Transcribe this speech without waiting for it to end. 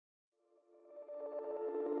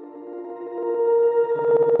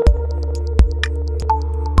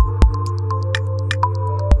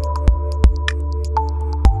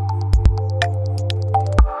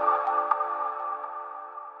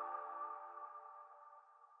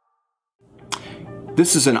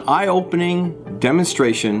This is an eye-opening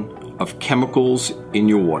demonstration of chemicals in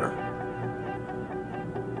your water.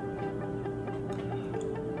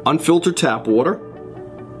 Unfiltered tap water,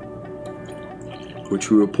 which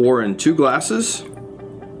we will pour in 2 glasses.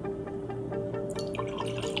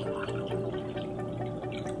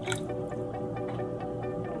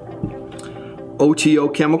 OTO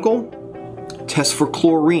chemical, test for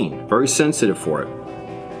chlorine, very sensitive for it.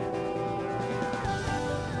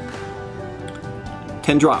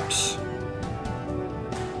 10 drops.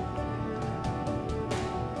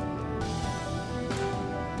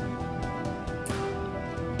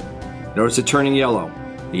 Notice it turning yellow,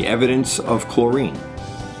 the evidence of chlorine.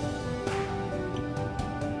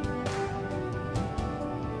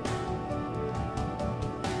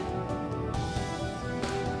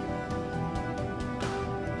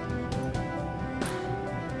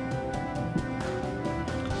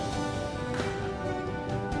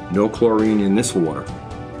 No chlorine in this water.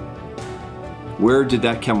 Where did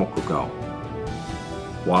that chemical go?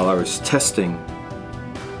 While I was testing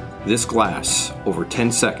this glass over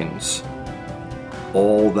 10 seconds,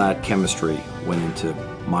 all that chemistry went into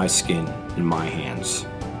my skin and my hands.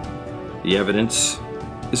 The evidence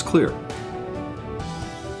is clear.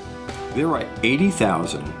 There are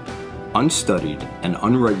 80,000 unstudied and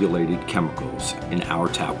unregulated chemicals in our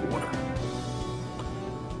tap water.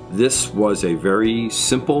 This was a very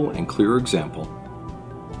simple and clear example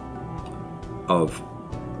of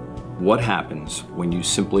what happens when you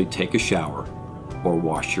simply take a shower or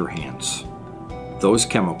wash your hands. Those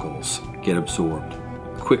chemicals get absorbed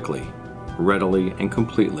quickly, readily, and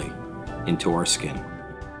completely into our skin,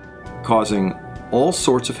 causing all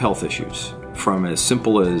sorts of health issues, from as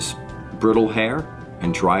simple as brittle hair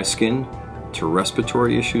and dry skin to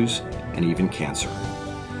respiratory issues and even cancer.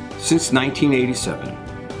 Since 1987,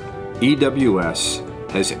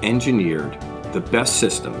 EWS has engineered the best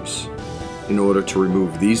systems in order to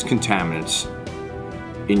remove these contaminants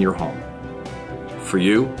in your home. For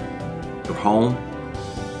you, your home,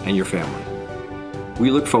 and your family. We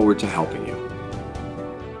look forward to helping you.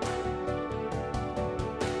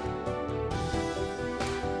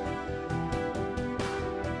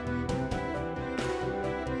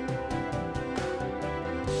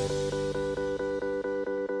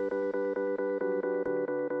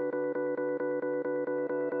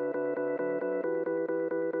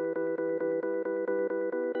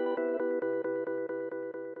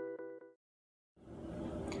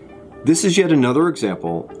 This is yet another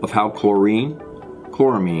example of how chlorine,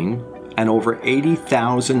 chloramine, and over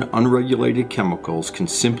 80,000 unregulated chemicals can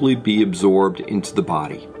simply be absorbed into the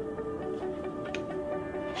body.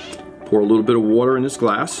 Pour a little bit of water in this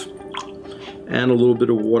glass and a little bit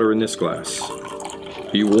of water in this glass.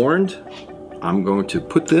 Be warned, I'm going to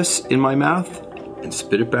put this in my mouth and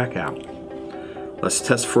spit it back out. Let's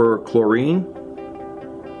test for chlorine.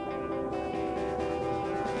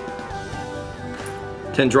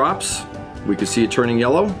 10 drops, we can see it turning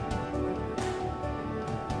yellow.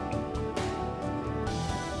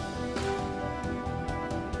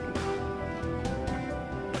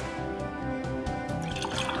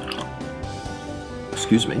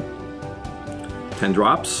 Excuse me. 10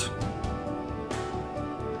 drops.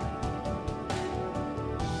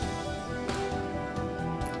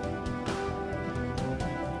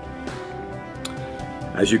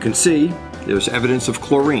 As you can see, there's evidence of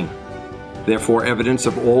chlorine. Therefore, evidence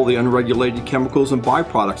of all the unregulated chemicals and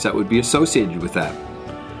byproducts that would be associated with that.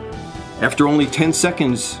 After only 10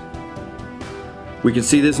 seconds, we can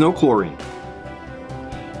see there's no chlorine.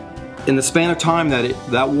 In the span of time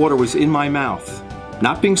that water was in my mouth,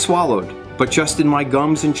 not being swallowed, but just in my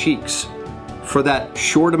gums and cheeks, for that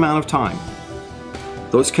short amount of time,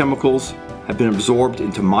 those chemicals have been absorbed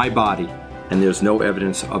into my body, and there's no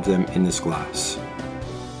evidence of them in this glass.